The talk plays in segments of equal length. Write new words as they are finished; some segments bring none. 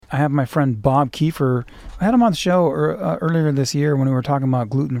I have my friend Bob Keifer. I had him on the show earlier this year when we were talking about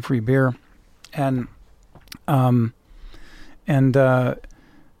gluten-free beer, and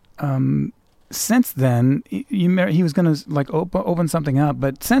since then, he was going to like open something up,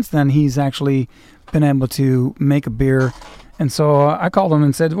 but since then he's actually been able to make a beer, and so I called him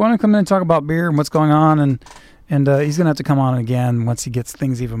and said, "Why don't you come in and talk about beer and what's going on?" And he's going to have to come on again once he gets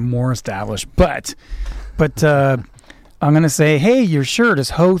things even more established. But I'm going to say, hey, your shirt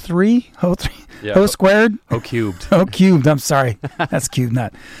is Ho3, Yeah, Ho squared, Ho cubed. Ho cubed. I'm sorry, that's cubed,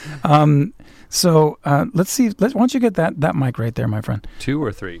 not. So let's see. Why don't you get that mic right there, my friend? 2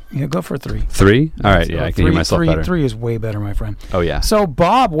 or 3? Yeah, go for 3. 3? All right. So Yeah, I can hear myself better. 3 is way better, my friend. Oh yeah. So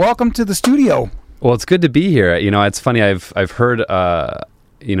Bob, welcome to the studio. Well, it's good to be here. It's funny. I've heard the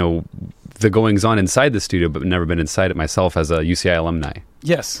goings on inside the studio, but never been inside it myself as a UCI alumni.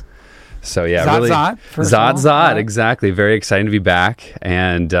 Yes. So yeah, Zot, really. Zot. Zot. Exactly. Very excited to be back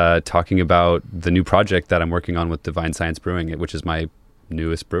and talking about the new project that I'm working on with Divine Science Brewing, which is my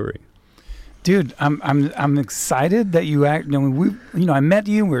newest brewery. Dude, I'm excited that you act. I met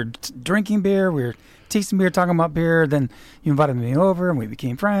you. We were drinking beer. We were tasting beer, talking about beer. Then you invited me over, and we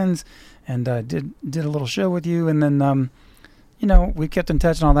became friends. And did a little show with you. And then we kept in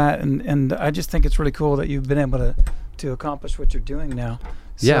touch and all that. And I just think it's really cool that you've been able to accomplish what you're doing now.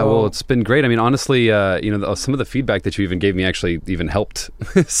 So, yeah, well, it's been great. I mean, honestly, some of the feedback that you even gave me actually even helped.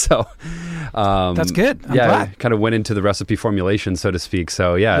 So that's good. I'm glad. I kind of went into the recipe formulation, so to speak.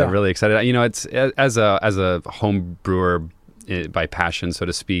 So yeah. Really excited. It's as a home brewer by passion, so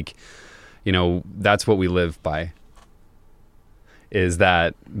to speak. That's what we live by. Is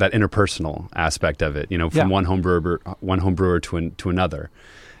that interpersonal aspect of it? From one home brewer to another,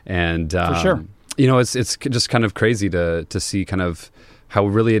 and for sure. It's just kind of crazy to see kind of how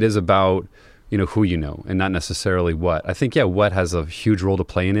really it is about, who and not necessarily what. I think, what has a huge role to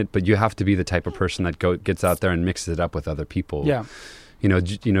play in it, but you have to be the type of person that gets out there and mixes it up with other people. Yeah.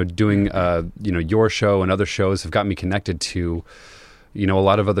 Doing, your show and other shows have got me connected to, a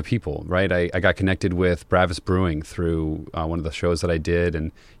lot of other people, right? I got connected with Bravis Brewing through one of the shows that I did,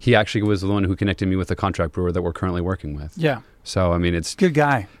 and he actually was the one who connected me with the contract brewer that we're currently working with. Yeah. So, I mean, it's... Good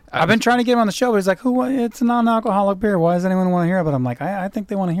guy. I've been trying to get him on the show, but he's like, it's a non-alcoholic beer. Why does anyone want to hear about it? I'm like, I think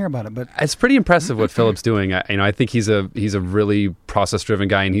they want to hear about it. But it's pretty impressive what Philip's doing. I think he's a really process-driven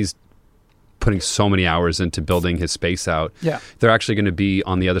guy, and he's putting so many hours into building his space out. Yeah. They're actually going to be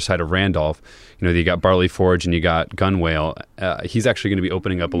on the other side of Randolph. You got Barley Forge and you got Gun Whale. He's actually going to be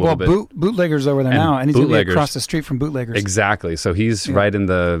opening up a little bit. Bootleggers over there now, and he's going to be across the street from Bootleggers. Exactly. So he's right in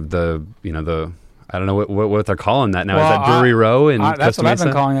the I don't know what they're calling that now. Is that Brewery Row in Costa that's what I've been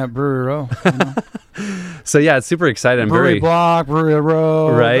Mesa? calling it, Brewery Row. So yeah, it's super excited. Brewery Block, Brewery Row.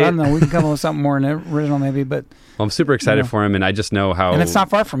 Right. I don't know. We can come up with something more original maybe, but... Well, I'm super excited for him, and I just know how... And it's not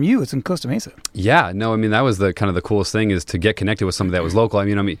far from you. It's in Costa Mesa. Yeah. No, I mean, that was the kind of the coolest thing, is to get connected with somebody that was local. I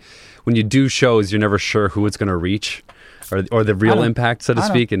mean, when you do shows, you're never sure who it's going to reach or the real impact, so to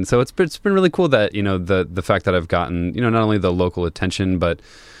speak. And so it's been really cool that, the fact that I've gotten, not only the local attention, but...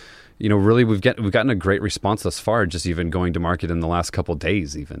 really we've gotten a great response thus far, just even going to market in the last couple of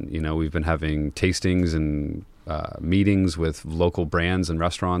days even. We've been having tastings and meetings with local brands and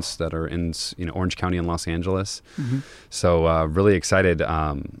restaurants that are in, Orange County and Los Angeles. Mm-hmm. So really excited,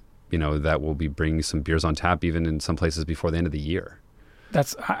 that we'll be bringing some beers on tap even in some places before the end of the year.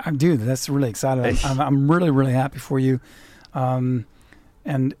 That's really exciting. I'm really, really happy for you. And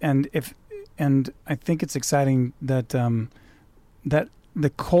I think it's exciting that, that the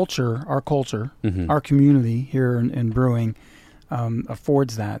culture, mm-hmm. our community here in brewing,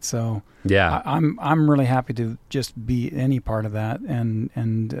 affords that. So yeah, I'm really happy to just be any part of that, and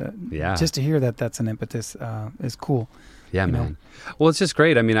just to hear that that's an impetus is cool. Yeah, man. Well, it's just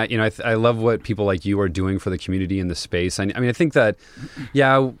great. I mean, I love what people like you are doing for the community in the space. I mean, I think that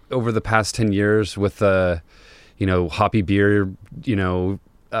over the past 10 years with the hoppy beer,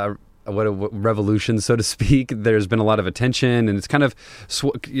 what a revolution, so to speak. There's been a lot of attention, and it's kind of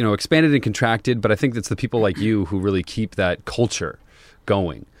expanded and contracted. But I think it's the people like you who really keep that culture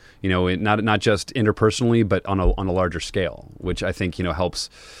going. Not just interpersonally, but on a larger scale, which I think helps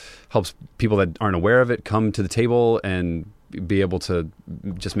people that aren't aware of it come to the table and be able to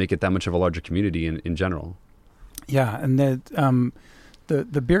just make it that much of a larger community in general. Yeah, and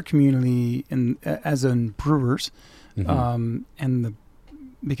the beer community as in brewers, mm-hmm. and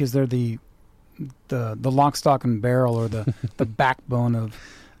because they're the lock, stock, and barrel, or the backbone of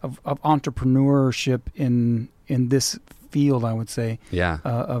entrepreneurship in this field, I would say.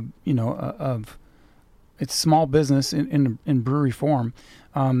 Yeah. It's small business in brewery form.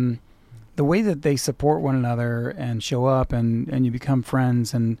 the way that they support one another and show up and you become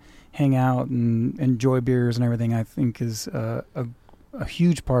friends and hang out and enjoy beers and everything, I think is a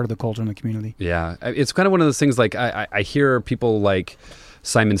huge part of the culture in the community. Yeah. It's kind of one of those things, like I hear people like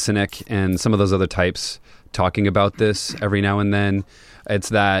Simon Sinek and some of those other types talking about this every now and then. It's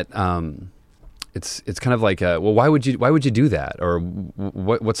that it's kind of like, well, why would you do that? Or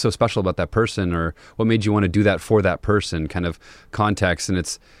what's so special about that person? Or what made you want to do that for that person? Kind of context. And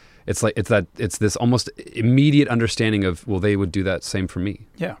it's this almost immediate understanding of, well, they would do that same for me.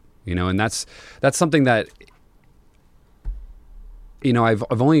 Yeah. And that's something that, I've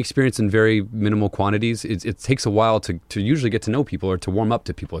only experienced in very minimal quantities. It takes a while to usually get to know people, or to warm up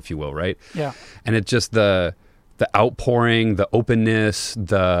to people, if you will, right? Yeah. And it's just the outpouring, the openness,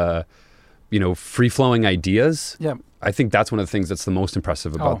 the free-flowing ideas. Yeah. I think that's one of the things that's the most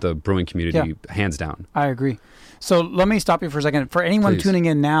impressive about the brewing community, hands down. I agree. So let me stop you for a second. For anyone Please. tuning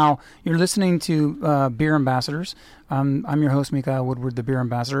in now, you're listening to Beer Ambassadors. I'm your host, Mikael Woodward, the Beer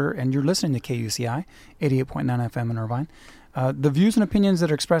Ambassador, and you're listening to KUCI, 88.9 FM in Irvine. The views and opinions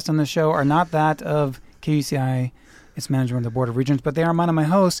that are expressed on this show are not that of KUCI, its management of the Board of Regents, but they are mine and my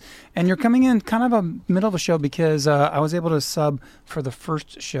hosts. And you're coming in kind of a middle of the show because I was able to sub for the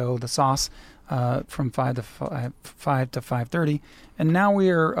first show, the sauce, from 5 to 5:30, and now we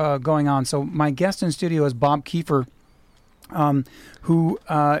are going on. So my guest in studio is Bob Keifer, who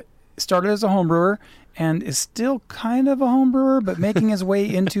started as a home brewer and is still kind of a home brewer, but making his way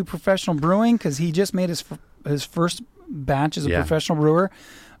into professional brewing, because he just made his first batch as a professional brewer.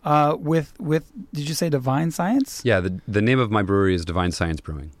 With did you say Divine Science? Yeah, the name of my brewery is Divine Science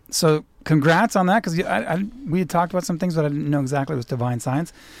Brewing. So congrats on that, because we had talked about some things, but I didn't know exactly what was Divine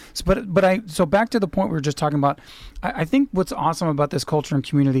Science. So back to the point we were just talking about. I think what's awesome about this culture and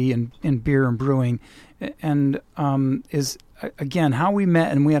community in beer and brewing, and is again how we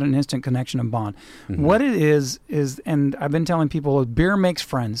met and we had an instant connection and bond. Mm-hmm. What it is, and I've been telling people, beer makes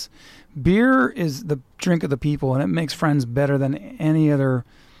friends. Beer is the drink of the people, and it makes friends better than any other.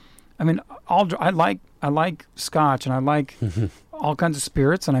 I mean, I like Scotch, and I like all kinds of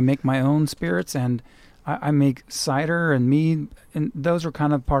spirits, and I make my own spirits, and I make cider and mead, and those are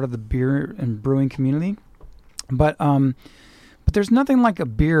kind of part of the beer and brewing community. But there's nothing like a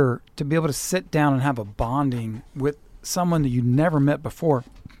beer to be able to sit down and have a bonding with someone that you never met before.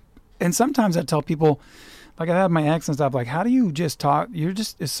 And sometimes I tell people, like I had my ex and stuff, like, how do you just talk? You're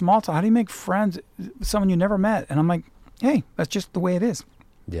just a small talk. How do you make friends with someone you never met? And I'm like, hey, that's just the way it is.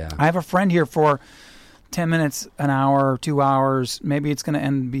 Yeah. I have a friend here for 10 minutes, an hour, 2 hours. Maybe it's going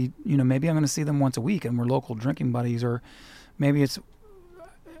to maybe I'm going to see them once a week and we're local drinking buddies, or maybe it's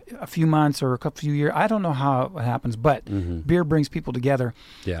a few months or few years. I don't know how it happens, but beer brings people together.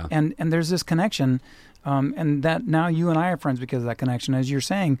 Yeah. And there's this connection. And that now you and I are friends because of that connection, as you're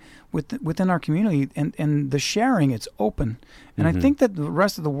saying, within our community, and the sharing, it's open. And I think that the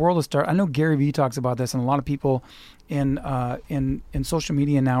rest of the world is I know Gary Vee talks about this, and a lot of people in social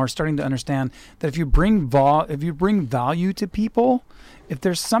media now are starting to understand that if you bring value to people, if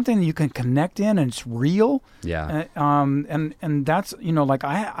there's something that you can connect in and it's real, and that's, like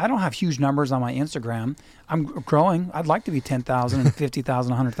I don't have huge numbers on my Instagram. I'm growing. I'd like to be 10,000 and 50,000,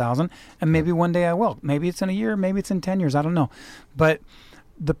 100,000, and maybe one day I will. Maybe it's in a year, maybe it's in 10 years. I don't know. But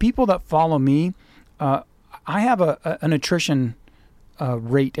the people that follow me, I have an attrition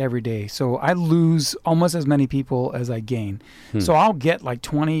rate every day. So I lose almost as many people as I gain. So I'll get like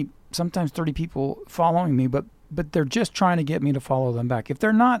 20, sometimes 30 people following me, but they're just trying to get me to follow them back. If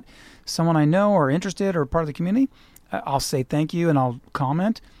they're not someone I know or interested or part of the community, I'll say thank you and I'll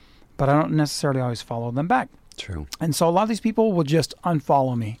comment, but I don't necessarily always follow them back. True. And so a lot of these people will just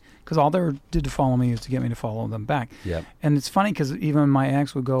unfollow me because all they did to follow me is to get me to follow them back. Yep. And it's funny because even my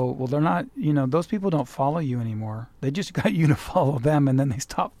ex would go, well, they're not, those people don't follow you anymore. They just got you to follow them, and then they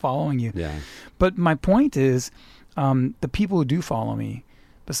stop following you. Yeah. But my point is, the people who do follow me,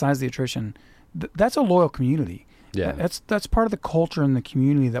 besides the attrition, that's a loyal community. Yeah, that's part of the culture in the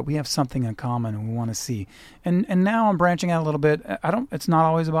community, that we have something in common and we want to see. And now I'm branching out a little bit. It's not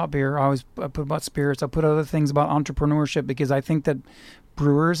always about beer. I put about spirits. I put other things about entrepreneurship, because I think that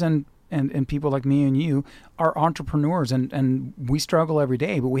brewers and people like me and you are entrepreneurs, and we struggle every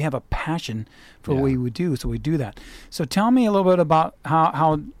day, but we have a passion for what we would do, so we do that. So tell me a little bit about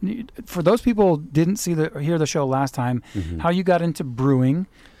how for those people who didn't hear the show last time, how you got into brewing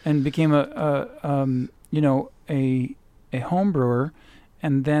and became a home brewer,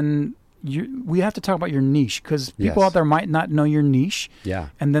 and then we have to talk about your niche, because people out there might not know your niche. Yeah.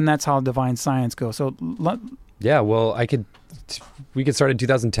 And then that's how Divine Science goes. So well, we could start in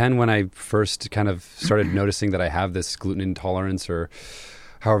 2010 when I first kind of started noticing that I have this gluten intolerance, or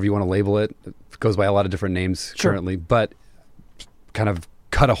however you want to label it. It goes by a lot of different names currently, but kind of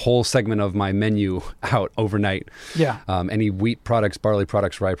cut a whole segment of my menu out overnight. Yeah. Any wheat products, barley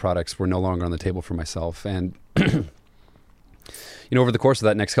products, rye products were no longer on the table for myself. And, over the course of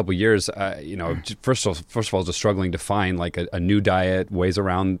that next couple of years, first of all, just struggling to find like a new diet, ways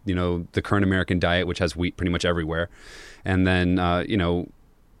around, the current American diet, which has wheat pretty much everywhere. And then,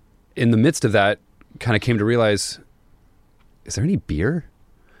 in the midst of that, kind of came to realize, is there any beer?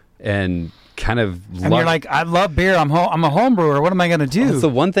 And kind of you're like, I love beer. I'm a home brewer. What am I going to do? That's the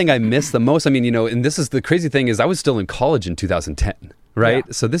one thing I miss the most. I mean, and this is the crazy thing is I was still in college in 2010, right?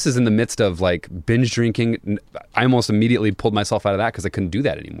 Yeah. So this is in the midst of like binge drinking. I almost immediately pulled myself out of that because I couldn't do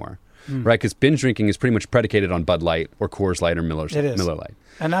that anymore, right? Because binge drinking is pretty much predicated on Bud Light or Coors Light or Miller Lite.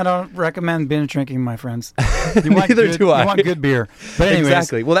 And I don't recommend binge drinking, my friends. You want Neither do I. You want good beer. But anyways,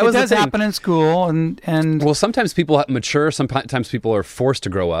 exactly. Well, it does happen in school, and well, sometimes people mature. Sometimes people are forced to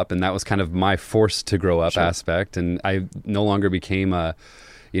grow up, and that was kind of my forced to grow up aspect. And I no longer became a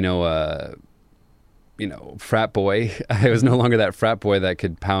frat boy. I was no longer that frat boy that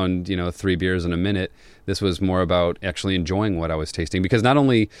could pound 3 beers in a minute. This was more about actually enjoying what I was tasting, because not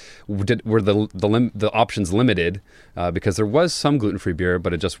only were the options limited, because there was some gluten-free beer,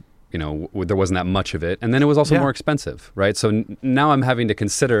 but it just there wasn't that much of it, and then it was also more expensive, right? So now I'm having to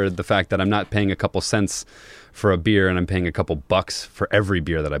consider the fact that I'm not paying a couple cents for a beer, and I'm paying a couple bucks for every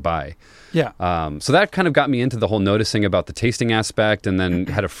beer that I buy. Yeah. So that kind of got me into the whole noticing about the tasting aspect, and then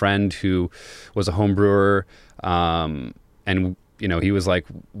had a friend who was a home brewer, and he was like,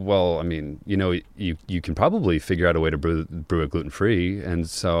 well, I mean, you can probably figure out a way to brew it gluten-free. And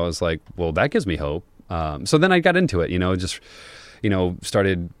so I was like, well, that gives me hope. So then I got into it,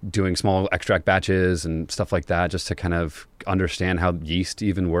 started doing small extract batches and stuff like that, just to kind of understand how yeast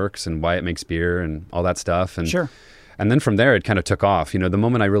even works and why it makes beer and all that stuff. And sure. And then from there, it kind of took off. The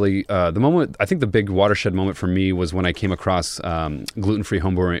moment I think the big watershed moment for me was when I came across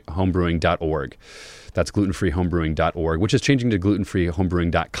glutenfreehomebrewing.org. That's glutenfreehomebrewing.org, which is changing to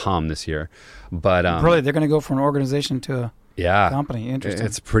glutenfreehomebrewing.com this year. But really, they're going to go from an organization to a company. Interesting.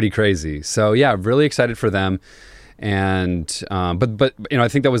 It's pretty crazy. So yeah, really excited for them. And but I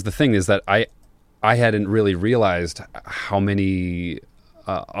think that was the thing, is that I hadn't really realized how many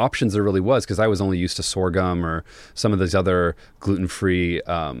options there really was, because I was only used to sorghum or some of these other gluten-free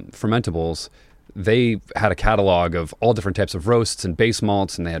fermentables. They had a catalog of all different types of roasts and base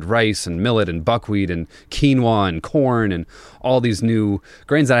malts, and they had rice and millet and buckwheat and quinoa and corn and all these new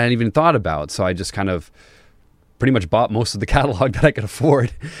grains that I hadn't even thought about. So I just kind of pretty much bought most of the catalog that I could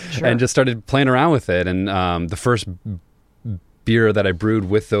afford and just started playing around with it. And the first beer that I brewed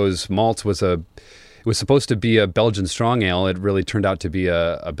with those malts was it was supposed to be a Belgian strong ale. It really turned out to be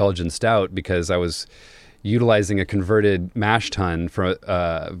a Belgian stout, because I was utilizing a converted mash tun for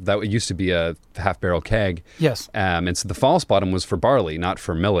that used to be a half barrel keg. Yes. And so the false bottom was for barley, not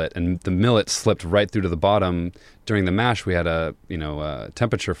for millet, and the millet slipped right through to the bottom. During the mash, we had a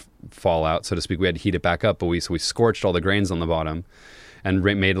temperature fallout, so to speak. We had to heat it back up, but we scorched all the grains on the bottom and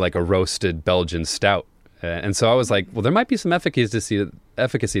made like a roasted Belgian stout. And so I was like, well, there might be some efficacy to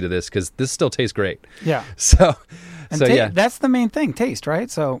this, because this still tastes great. Yeah. That's the main thing, taste, right?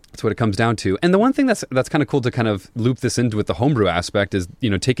 So that's what it comes down to. And the one thing that's kind of cool to kind of loop this into with the homebrew aspect is,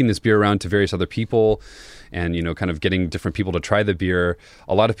 taking this beer around to various other people, and kind of getting different people to try the beer.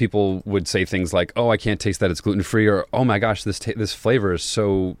 A lot of people would say things like, "Oh, I can't taste that it's gluten-free," or "Oh my gosh, this flavor is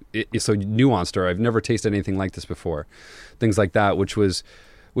so nuanced," or "I've never tasted anything like this before." Things like that, which was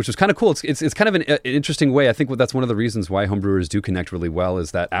kind of cool. It's kind of an interesting way. I think that's one of the reasons why homebrewers do connect really well,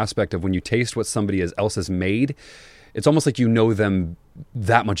 is that aspect of when you taste what somebody else has made, it's almost like you know them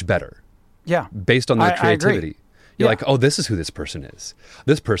that much better. Yeah. Based on their creativity. I agree. You're like, oh, this is who this person is.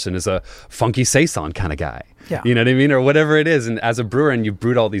 This person is a funky saison kind of guy. Yeah. You know what I mean? Or whatever it is. And as a brewer, and you've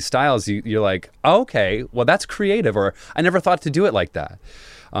brewed all these styles, you're like, oh, okay, well, that's creative. Or I never thought to do it like that.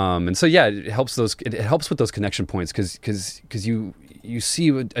 And so, yeah, it helps with those connection points, because you see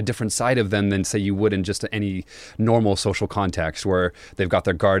a different side of them than, say, you would in just any normal social context where they've got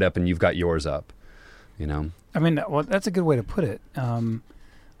their guard up and you've got yours up, I mean, well, that's a good way to put it.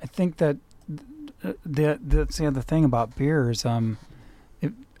 I think that that's the other thing about beer is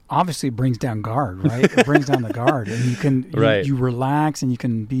it obviously brings down guard, right? It brings down the guard, and you relax, and you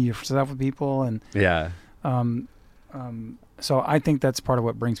can be yourself with people, and so I think that's part of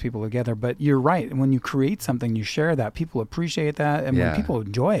what brings people together. But you're right. When you create something, you share that. People appreciate that, and when people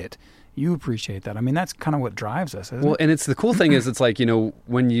enjoy it, you appreciate that. I mean, that's kind of what drives us, isn't Well, it? and it's the cool thing is it's like,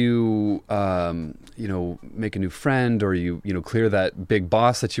 when you, make a new friend or you clear that big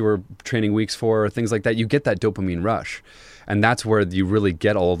boss that you were training weeks for or things like that, you get that dopamine rush. And that's where you really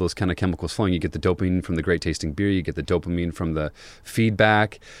get all of those kind of chemicals flowing. You get the dopamine from the great tasting beer. You get the dopamine from the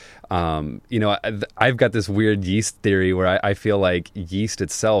feedback. I've got this weird yeast theory where I feel like yeast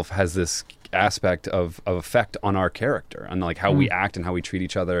itself has this aspect of effect on our character and like how we act and how we treat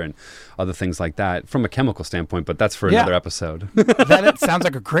each other and other things like that from a chemical standpoint, but that's for another episode. That sounds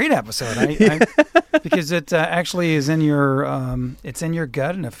like a great episode. Because it actually is in your it's in your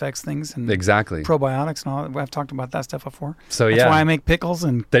gut and affects things and exactly probiotics and all. I've talked about that stuff before. So that's why I make pickles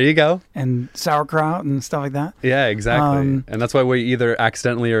and there you go and sauerkraut and stuff like that. Yeah, exactly. And that's why we either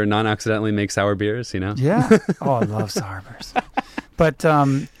accidentally or non-accidentally make sour beers. Yeah. Oh, I love sour beers. But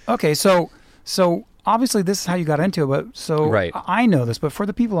okay, so obviously this is how you got into it. But right. I know this, but for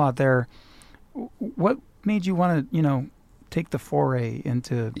the people out there, what made you want to take the foray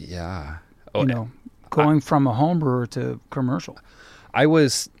into going from a home brewer to commercial? I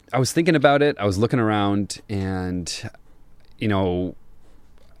was thinking about it. I was looking around, and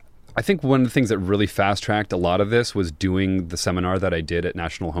I think one of the things that really fast tracked a lot of this was doing the seminar that I did at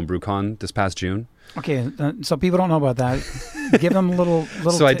National Homebrew Con this past June. Okay, so people don't know about that. Give them a little.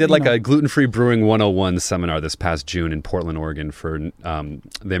 So I did a gluten-free brewing 101 seminar this past June in Portland, Oregon for the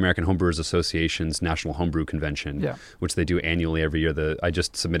American Homebrewers Association's National Homebrew Convention, which they do annually every year. I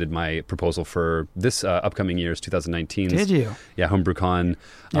just submitted my proposal for this upcoming year's 2019. Did you? Yeah, Homebrew Con.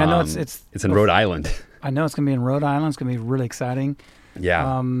 Yeah, no, it's in Rhode Island. I know it's going to be in Rhode Island. It's going to be really exciting.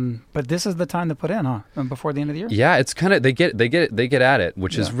 Yeah. But this is the time to put in, huh? Before the end of the year? Yeah, it's kind of they get at it,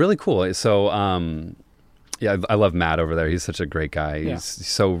 which is really cool. So I love Matt over there. He's such a great guy. He's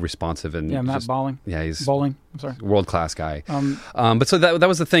so responsive and Matt Bowling. Yeah, he's Bowling. I'm sorry. World-class guy. But so that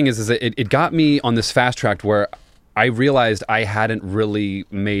was the thing is that it got me on this fast track where I realized I hadn't really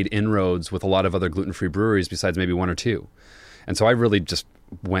made inroads with a lot of other gluten-free breweries besides maybe one or two. And so I really just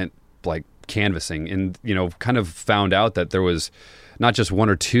went like canvassing and kind of found out that there was not just one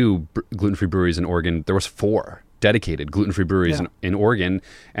or two gluten-free breweries in Oregon. There was 4 dedicated gluten-free breweries in Oregon,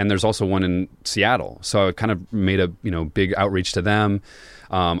 and there's also one in Seattle. So I kind of made a big outreach to them.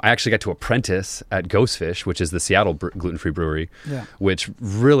 I actually got to apprentice at Ghostfish, which is the Seattle gluten-free brewery, which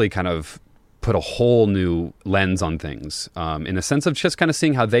really kind of put a whole new lens on things in a sense of just kind of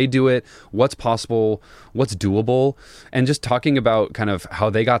seeing how they do it, what's possible, what's doable, and just talking about kind of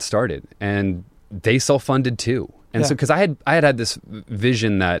how they got started. And they self-funded too. And so, because I had this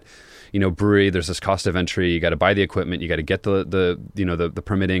vision that, brewery, there's this cost of entry, you got to buy the equipment, you got to get the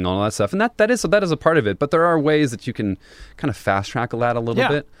permitting, all that stuff. And that is a part of it. But there are ways that you can kind of fast track that a little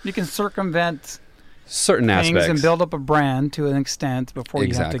bit. You can circumvent certain things aspects and build up a brand to an extent before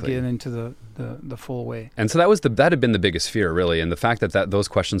you have to get into the full way. And so that had been the biggest fear, really. And the fact that those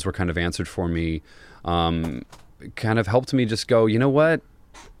questions were kind of answered for me kind of helped me just go, you know what?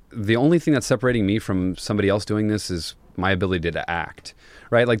 The only thing that's separating me from somebody else doing this is my ability to act,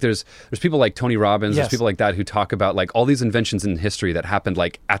 right? Like there's people like Tony Robbins, there's people like that who talk about like all these inventions in history that happened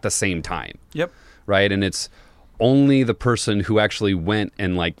like at the same time. Yep. Right. And it's only the person who actually went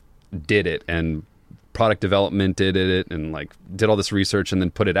and like did it and product development did it and like did all this research and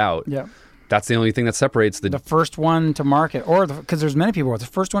then put it out. Yeah. That's the only thing that separates the first one to market, or because there's many people, the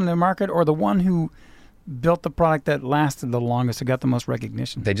first one to market or the one who built the product that lasted the longest, who got the most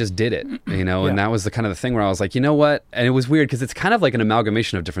recognition. They just did it, and that was the kind of the thing where I was like, you know what? And it was weird because it's kind of like an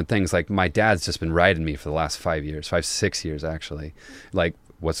amalgamation of different things. Like my dad's just been riding me for the last 6 years actually. Like,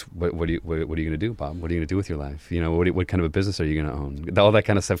 what are you going to do, Bob? What are you going to do with your life? What kind of a business are you going to own? All that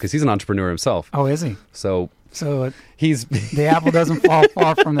kind of stuff, because he's an entrepreneur himself. Oh, is he? So he's the apple doesn't fall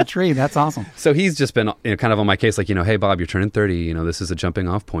far from the tree. That's awesome. So he's just been kind of on my case, like, hey, Bob, you're turning 30. This is a jumping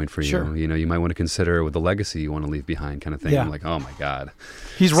off point for you. Sure. You might want to consider with the legacy you want to leave behind, kind of thing. Yeah. I'm like, oh my God.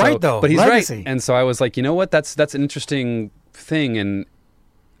 He's right though. But he's legacy. right. And so I was like, you know what? That's an interesting thing, and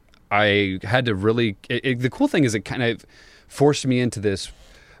I had to really. The cool thing is it kind of forced me into this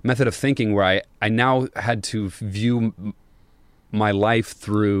method of thinking where I now had to view my life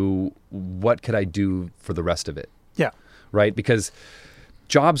through what could I do for the rest of it. Yeah. Right? Because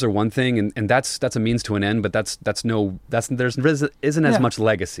jobs are one thing and that's a means to an end, but there isn't as much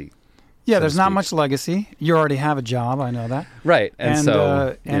legacy. Yeah, there's not much legacy. You already have a job, I know that. Right.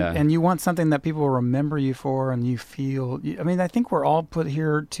 And you want something that people will remember you for, and you feel I think we're all put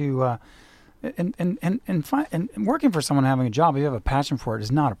here to and working for someone, having a job, if you have a passion for it,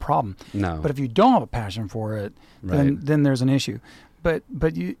 is not a problem. No. But if you don't have a passion for it, then there's an issue. But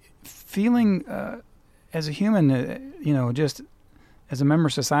you feeling as a human, just as a member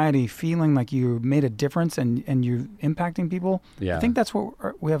society, feeling like you made a difference and you're impacting people. Yeah. I think that's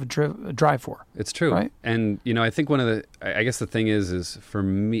what we have a drive for. It's true. Right? And, I think I guess the thing is for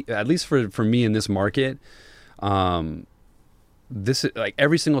me, at least for me in this market, this is like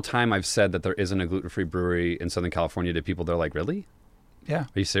every single time I've said that there isn't a gluten-free brewery in Southern California to people, they're like, really? Yeah.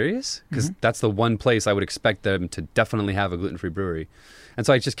 Are you serious? Because that's the one place I would expect them to definitely have a gluten-free brewery. And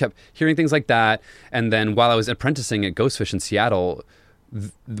so I just kept hearing things like that. And then while I was apprenticing at Ghostfish in Seattle,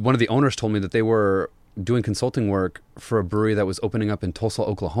 one of the owners told me that they were doing consulting work for a brewery that was opening up in Tulsa,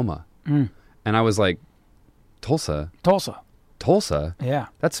 Oklahoma. And I was like, Tulsa? Yeah.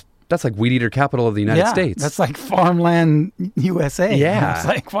 That's like weed eater capital of the United States. That's like farmland USA. Yeah. It's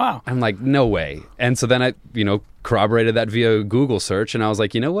like, wow. I'm like, no way. And so then I, corroborated that via Google search, and I was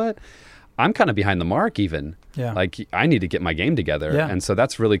like, you know what? I'm kind of behind the mark even. Yeah. Like, I need to get my game together. Yeah. And so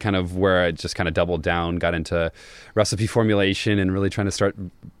that's really kind of where I just kind of doubled down, got into recipe formulation and really trying to start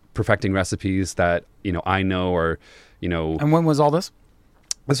perfecting recipes that, I know or, And when was all this?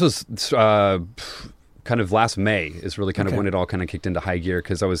 This was kind of last May is really kind of when it all kind of kicked into high gear,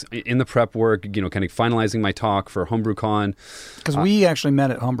 because I was in the prep work, kind of finalizing my talk for HomebrewCon. Because we actually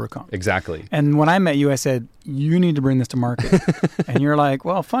met at HomebrewCon. Exactly. And when I met you, I said, you need to bring this to market. And you're like,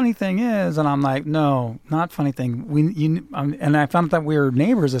 well, funny thing is, and I'm like, no, not funny thing. And I found out that we were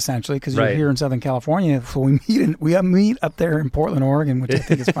neighbors essentially, because you're here in Southern California. So we meet up there in Portland, Oregon, which I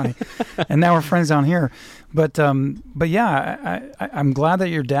think is funny. And now we're friends down here. But yeah, I'm glad that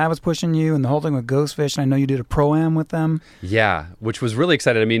your dad was pushing you and the whole thing with Ghostfish. And I know you did a pro-am with them. Yeah, which was really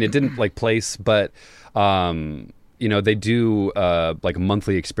excited. I mean, it didn't place, but they do like a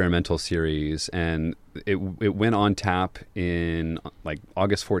monthly experimental series, and it went on tap in like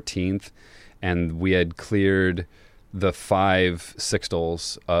August 14th, and we had cleared the 5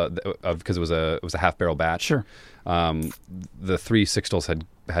 sixtals because it was a half barrel batch. Sure. The 3 sixtals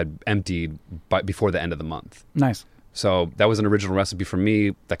had emptied before the end of the month. Nice. So that was an original recipe for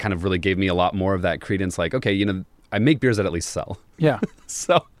me that kind of really gave me a lot more of that credence. Like, okay, I make beers that at least sell. Yeah.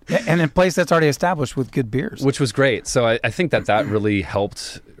 So. And in a place that's already established with good beers. Which was great. So I think that really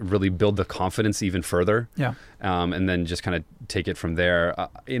helped really build the confidence even further. Yeah. And then just kind of take it from there.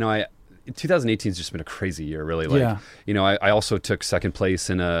 2018 has just been a crazy year, really. I also took second place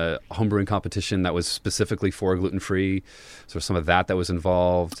in a homebrewing competition that was specifically for gluten-free. So some of that was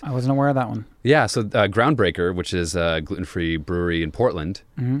involved. I wasn't aware of that one. Yeah. So Groundbreaker, which is a gluten-free brewery in Portland,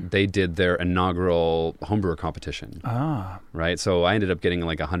 they did their inaugural homebrewer competition. Right. So I ended up getting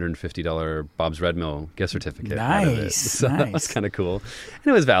like a $150 Bob's Red Mill gift certificate. Nice. Out of it. So that was kind of cool. And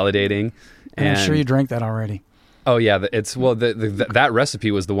it was validating. And I'm sure you drank that already. Oh yeah, that recipe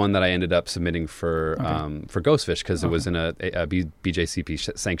was the one that I ended up submitting for Ghostfish, because it was in a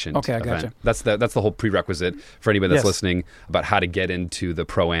BJCP sanctioned event. Gotcha. That's the whole prerequisite for anybody that's listening about how to get into the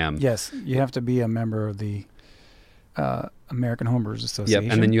Pro-Am. Yes, you have to be a member of the American Homebrewers Association.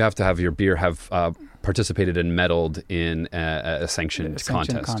 Yep, and then you have to have your beer have participated and medaled in a sanctioned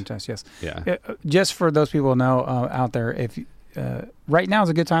contest. Yes. Yeah. Just for those people who know out there, if right now is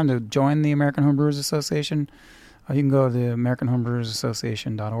a good time to join the American Homebrewers Association. You can go to the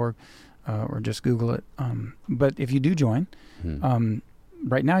AmericanHomebrewersAssociation.org or just Google it. But if you do join,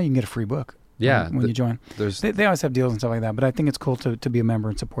 right now you can get a free book. Yeah, when you join. They always have deals and stuff like that, but I think it's cool to be a member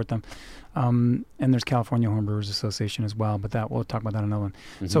and support them. And there's California Homebrewers Association as well, but we'll talk about that another one.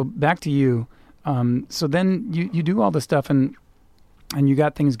 So back to you. So then you do all this stuff and you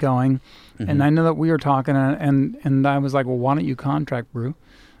got things going. And I know that we were talking and I was like, well, why don't you contract brew?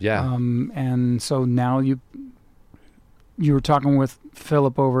 Yeah. And so now you were talking with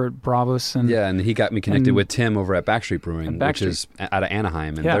Philip over at Bravos, and he got me connected with Tim over at Backstreet Brewing, which is out of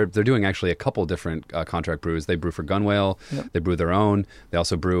Anaheim, and they're doing actually a couple different contract brews. They brew for Gunwale, they brew their own. They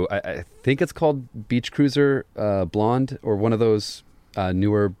also brew, I think it's called Beach Cruiser Blonde, or one of those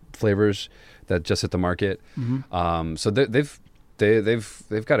newer flavors that just hit the market. So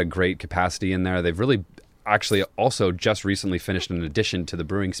they've got a great capacity in there. They've really actually also just recently finished an addition to the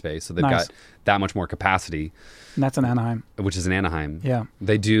brewing space, so they've got that much more capacity. And that's in Anaheim. Which is in Anaheim. Yeah.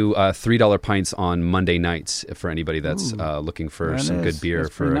 They do $3 pints on Monday nights for anybody that's looking for some good beer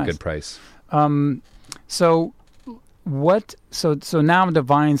for a good price. So now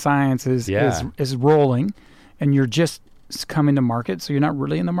Divine Science is rolling, and you're just coming to market. So you're not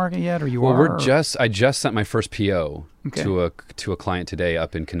really in the market yet, or you are? I just sent my first PO. Okay. to a client today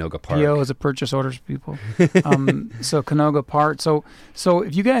up in Canoga Park. PO is a purchase orders, people. So Canoga Park. So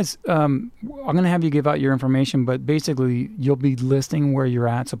if you guys, I'm going to have you give out your information, but basically you'll be listing where you're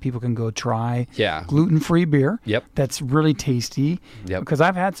at so people can go try gluten-free beer. Yep. That's really tasty. Yep. Because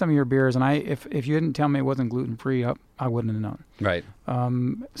I've had some of your beers, and if you didn't tell me it wasn't gluten-free, I wouldn't have known. Right.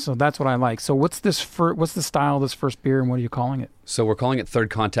 So that's what I like. So what's the style of this first beer, and what are you calling it? So we're calling it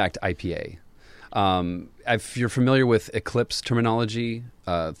Third Contact IPA. If you're familiar with Eclipse terminology,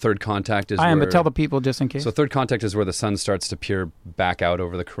 Third Contact is I am, but tell the people just in case. So Third Contact is where the sun starts to peer back out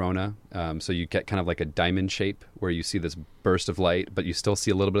over the corona. So you get kind of like a diamond shape where you see this burst of light, but you still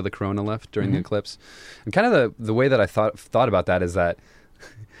see a little bit of the corona left during the eclipse. And kind of the way that I thought about that is that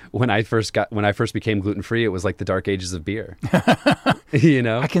when I first became gluten free, it was like the dark ages of beer.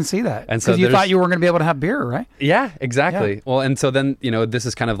 I can see that. And so you thought you weren't going to be able to have beer, right? Yeah, exactly. Yeah. Well, and so then this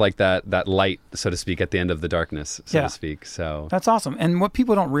is kind of like that light, so to speak, at the end of the darkness, so to speak. So that's awesome. And what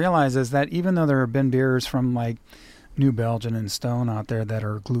people don't realize is that even though there have been beers from like New Belgium and Stone out there that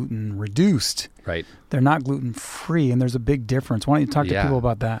are gluten reduced, right? They're not gluten free, and there's a big difference. Why don't you talk to people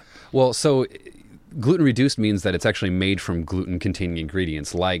about that? Well, so gluten reduced means that it's actually made from gluten-containing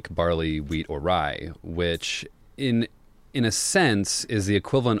ingredients like barley, wheat, or rye, which in a sense is the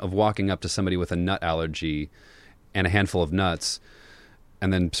equivalent of walking up to somebody with a nut allergy and a handful of nuts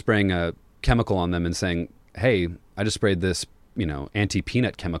and then spraying a chemical on them and saying, hey, I just sprayed this,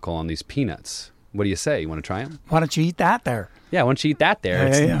 anti-peanut chemical on these peanuts. What do you say? You want to try them? Why don't you eat that there? Yeah, why don't you eat that there?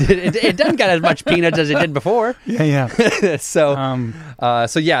 It doesn't got as much peanuts as it did before. Yeah. So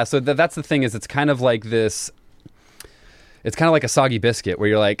that's the thing is it's kind of like this. It's kind of like a soggy biscuit where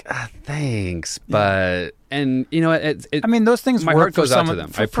you're like, thanks, but and I mean, those things. My work heart goes for out to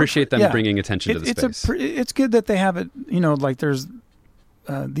them. I appreciate them bringing attention to the space. It's good that they have it. Like there's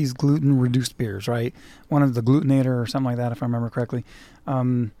these gluten reduced beers, right? One of the Glutenator or something like that, if I remember correctly.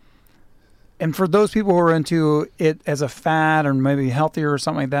 And for those people who are into it as a fad or maybe healthier or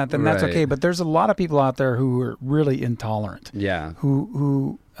something like that, then that's okay. But there's a lot of people out there who are really intolerant. Yeah.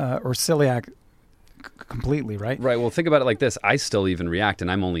 Who or celiac completely, right? Right. Well, think about it like this. I still even react, and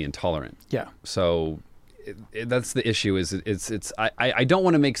I'm only intolerant. Yeah. So that's the issue. I don't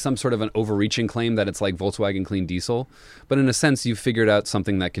want to make some sort of an overreaching claim that it's like Volkswagen clean diesel, but in a sense, you've figured out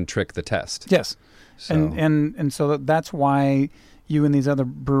something that can trick the test. Yes. So. And so that's why you and these other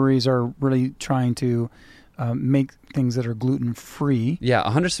breweries are really trying to make things that are gluten-free. Yeah,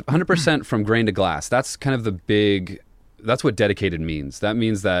 100% from grain to glass. That's kind of that's what dedicated means. That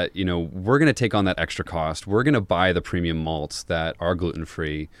means that, we're going to take on that extra cost. We're going to buy the premium malts that are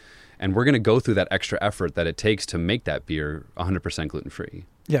gluten-free, and we're going to go through that extra effort that it takes to make that beer 100% gluten-free.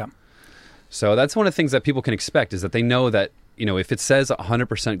 Yeah. So that's one of the things that people can expect is that they know that, if it says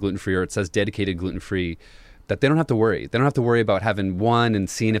 100% gluten-free or it says dedicated gluten-free, that they don't have to worry. They don't have to worry about having one and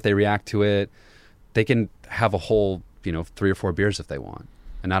seeing if they react to it. They can have a whole, 3 or 4 beers if they want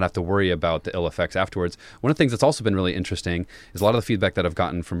and not have to worry about the ill effects afterwards. One of the things that's also been really interesting is a lot of the feedback that I've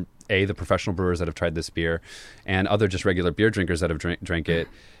gotten from the professional brewers that have tried this beer and other just regular beer drinkers that have drank it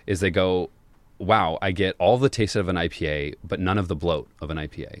is they go, wow, I get all the taste of an IPA, but none of the bloat of an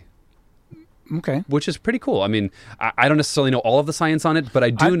IPA. Okay. Which is pretty cool. I mean, I don't necessarily know all of the science on it, but I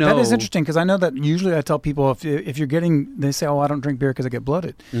do know... That is interesting because I know that usually I tell people if you're getting... They say, I don't drink beer because I get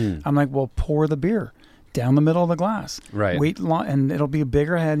bloated. I'm like, well, pour the beer down the middle of the glass. Right. Wait and it'll be a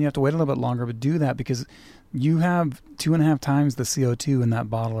bigger head and you have to wait a little bit longer, but do that because you have 2.5 times the CO2 in that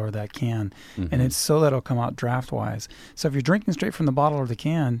bottle or that can, and it's so that it'll come out draft-wise. So if you're drinking straight from the bottle or the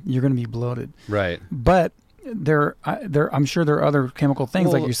can, you're going to be bloated. Right. But... I'm sure there are other chemical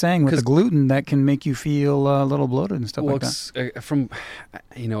things like you're saying with the gluten that can make you feel a little bloated and stuff like that.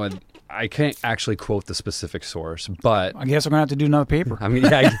 I can't actually quote the specific source, but I guess we're gonna have to do another paper. I'm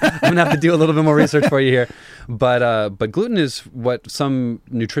gonna have to do a little bit more research for you here. But gluten is what some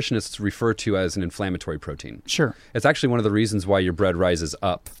nutritionists refer to as an inflammatory protein. Sure, it's actually one of the reasons why your bread rises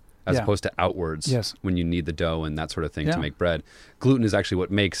up as opposed to outwards when you knead the dough and that sort of thing to make bread. Gluten is actually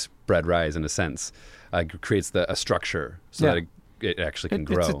what makes bread rise in a sense. Creates a structure so that it actually can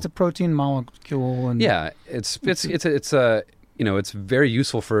grow. It's a protein molecule, and it's very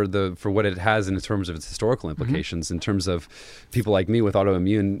useful for what it has in terms of its historical implications. In terms of people like me with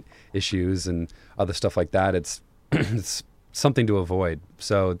autoimmune issues and other stuff like that, it's it's something to avoid.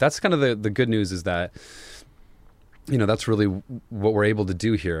 So that's kind of the good news is that that's really what we're able to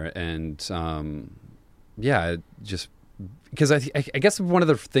do here, and just. Because I guess one of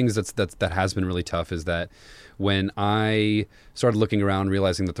the things that has been really tough is that when I started looking around,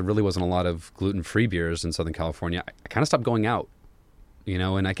 realizing that there really wasn't a lot of gluten-free beers in Southern California, I kind of stopped going out,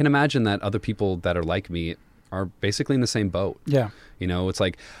 and I can imagine that other people that are like me are basically in the same boat. Yeah. You know, it's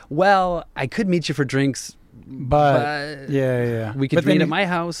like, well, I could meet you for drinks, but yeah. we could But then meet at my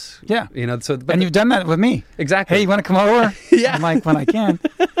house. Yeah. You know, so And you've done that with me. exactly. Hey, you want to come over? Yeah. I'm like, when I can.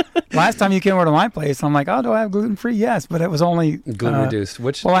 Last time you came over to my place, I'm like, oh, do I have gluten-free? Yes, but it was only gluten reduced,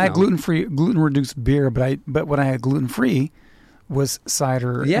 which well, I had gluten-reduced beer, but when I had gluten-free was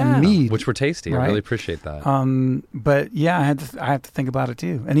cider and mead, which were tasty. right? I really appreciate that. But yeah, I have to think about it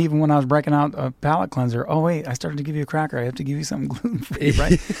too. And even when I was breaking out a palate cleanser, oh wait, I started to give you a cracker. I have to give you something gluten-free,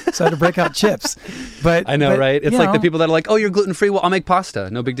 right? So I had to break out chips. But I know, but, right? It's like the people that are like, oh, you're gluten-free. Well, I'll make pasta.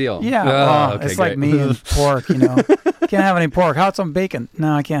 No big deal. Yeah, Okay, it's great. like me and pork. You know, can't have any pork. How about some bacon?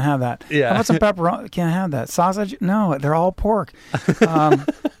 No, I can't have that. Yeah. How about some pepperoni? Can't have that. Sausage? No, they're all pork. I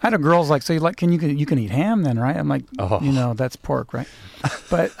had a girl's like, so you can eat ham then, right? I'm like, you know, that's pork, right?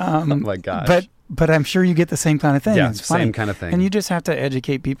 But oh my gosh. But I'm sure you get the same kind of thing. Yeah, it's funny. same kind of thing. And you just have to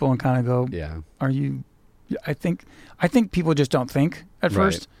educate people and kind of go, yeah. Are you? I think people just don't think at Right.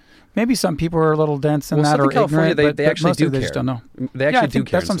 first. Maybe some people are a little dense in that Southern or California, ignorant, they but actually most do of them care. just don't know. They actually do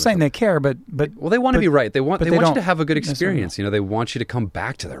care. That's what I'm saying. They care, but well, they want to be right. They want they you don't to have a good necessarily experience. You know, they want you to come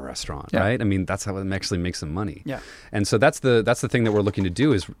back to their restaurant, Yeah. right? I mean, that's how it actually makes them money. Yeah. And so that's the thing that we're looking to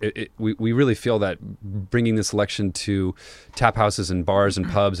do is we really feel that bringing this selection to tap houses and bars and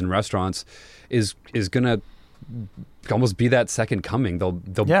pubs and restaurants is going to almost be that second coming.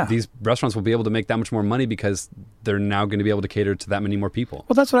 These restaurants will be able to make that much more money because they're now going to be able to cater to that many more people.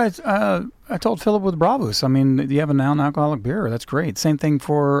 Well, that's what I told Philip with Bravos. I mean, you have a non-alcoholic beer. That's great. Same thing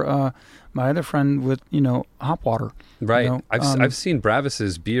for my other friend with hop water. Right. You know, I've seen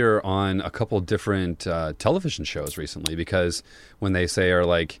Bravos's beer on a couple different television shows recently because when they say are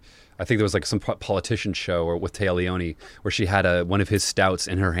like. I think there was like some politician show or with Taya Leone where she had one of his stouts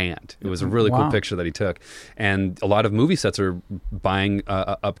in her hand. It was a really cool picture that he took. And a lot of movie sets are buying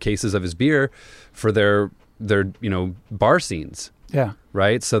up cases of his beer for their bar scenes. Yeah.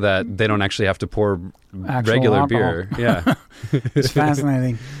 Right? So that they don't actually have to pour Actual regular alcohol. beer. Yeah. It's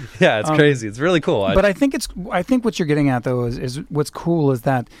fascinating. Yeah, it's crazy. It's really cool. But I think what you're getting at though is what's cool is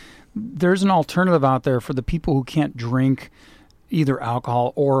that there's an alternative out there for the people who can't drink either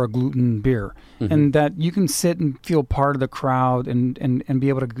alcohol or a gluten beer, and that you can sit and feel part of the crowd and be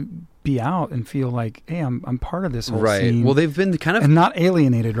able to be out and feel like, hey, I'm part of this whole scene. Well, they've been kind of and not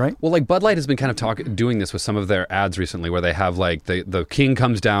alienated, right? Well, like Bud Light has been kind of doing this with some of their ads recently, where they have like the king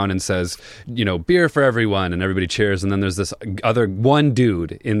comes down and says, beer for everyone, and everybody cheers, and then there's this other one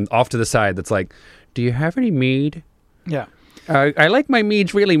dude off to the side that's like, do you have any mead? Yeah. I like my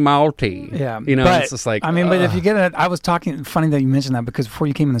meads really malty. Yeah, but, it's just like but if you get it, I was talking. Funny that you mentioned that because before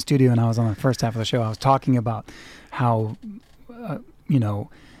you came in the studio and I was on the first half of the show, I was talking about how,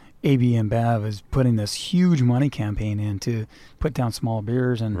 AB InBev is putting this huge money campaign in to put down small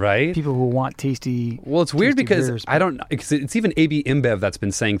beers and people who want tasty. Well, it's weird because beers, I don't. It's even AB InBev that's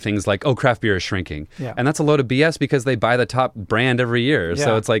been saying things like, "Oh, craft beer is shrinking," yeah. and that's a load of BS because they buy the top brand every year. Yeah.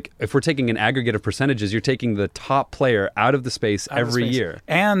 So it's like if we're taking an aggregate of percentages, you're taking the top player out of the space every year,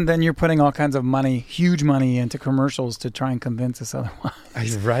 and then you're putting all kinds of money, huge money, into commercials to try and convince us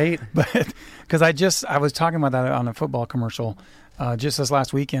otherwise. Right? But because I was talking about that on a football commercial. Just this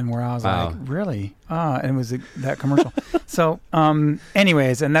last weekend where I was like, really? And it was that commercial. So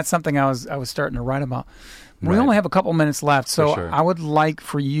anyways, and that's something I was starting to write about. We only have a couple minutes left. So I would like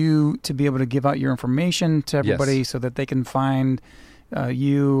for you to be able to give out your information to everybody so that they can find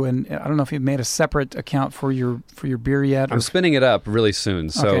you. And I don't know if you've made a separate account for your beer yet. I'm spinning it up really soon.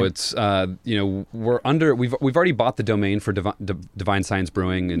 So it's, we've already bought the domain for Divine Science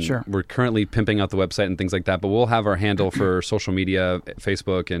Brewing, and we're currently pimping out the website and things like that. But we'll have our handle for social media,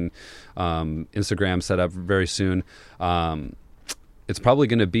 Facebook and Instagram set up very soon. It's probably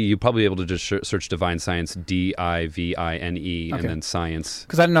going to be, you'll probably be able to just search Divine Science, DIVINE, and then Science.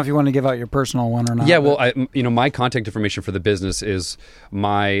 Because I don't know if you want to give out your personal one or not. Yeah, well, my contact information for the business is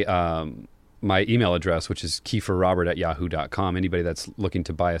my my email address, which is keiferrobert@yahoo.com. Anybody that's looking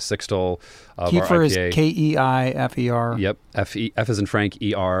to buy a sixtel of Keifer our is IPA. Keifer. Yep, F as in Frank,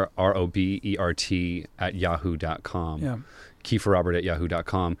 ERROBERT @yahoo.com. Yeah.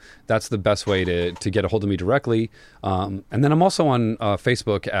 KeiferRobert@yahoo.com. That's the best way to get a hold of me directly. And then I'm also on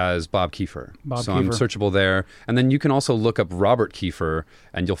Facebook as Bob Keifer. So I'm searchable there. And then you can also look up Robert Keifer,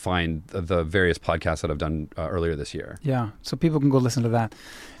 and you'll find the various podcasts that I've done earlier this year. Yeah, so people can go listen to that.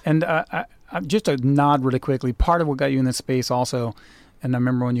 And just a nod really quickly, part of what got you in this space also, and I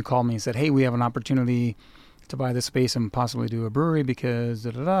remember when you called me and said, hey, we have an opportunity to buy this space and possibly do a brewery because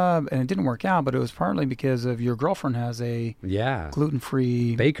and it didn't work out, but it was partly because of your girlfriend has a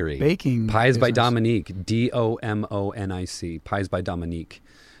gluten-free baking Pies by business. Dominique, DOMONIC, Pies by Dominique,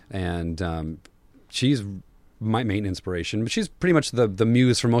 and she's might be an inspiration, but she's pretty much the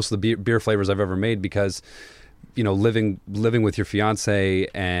muse for most of the beer flavors I've ever made, because living with your fiance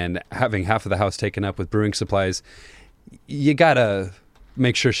and having half of the house taken up with brewing supplies, you gotta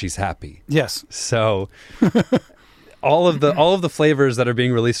make sure she's happy. Yes. So all of the flavors that are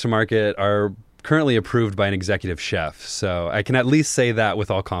being released to market are currently approved by an executive chef. So I can at least say that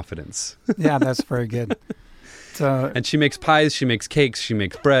with all confidence. Yeah, that's very good. So, and she makes pies, she makes cakes, she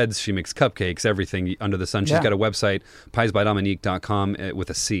makes breads, she makes cupcakes, everything under the sun. She's got a website, piesbydominique.com with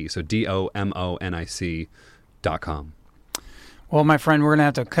a C. So DOMONIC.com. Well, my friend, we're going to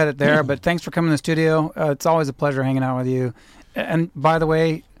have to cut it there, but thanks for coming to the studio. It's always a pleasure hanging out with you. And by the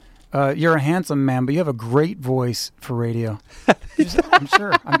way, you're a handsome man, but you have a great voice for radio. I'm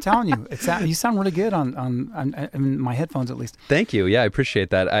sure. I'm telling you, you sound really good on my headphones, at least. Thank you. Yeah, I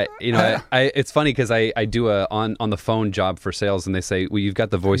appreciate that. It's funny because I do a on the phone job for sales, and they say, "Well, you've got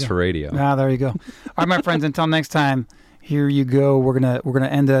the voice for radio." Ah, there you go. All right, my friends. Until next time, here you go. We're gonna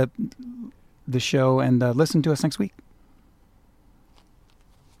end the show and listen to us next week.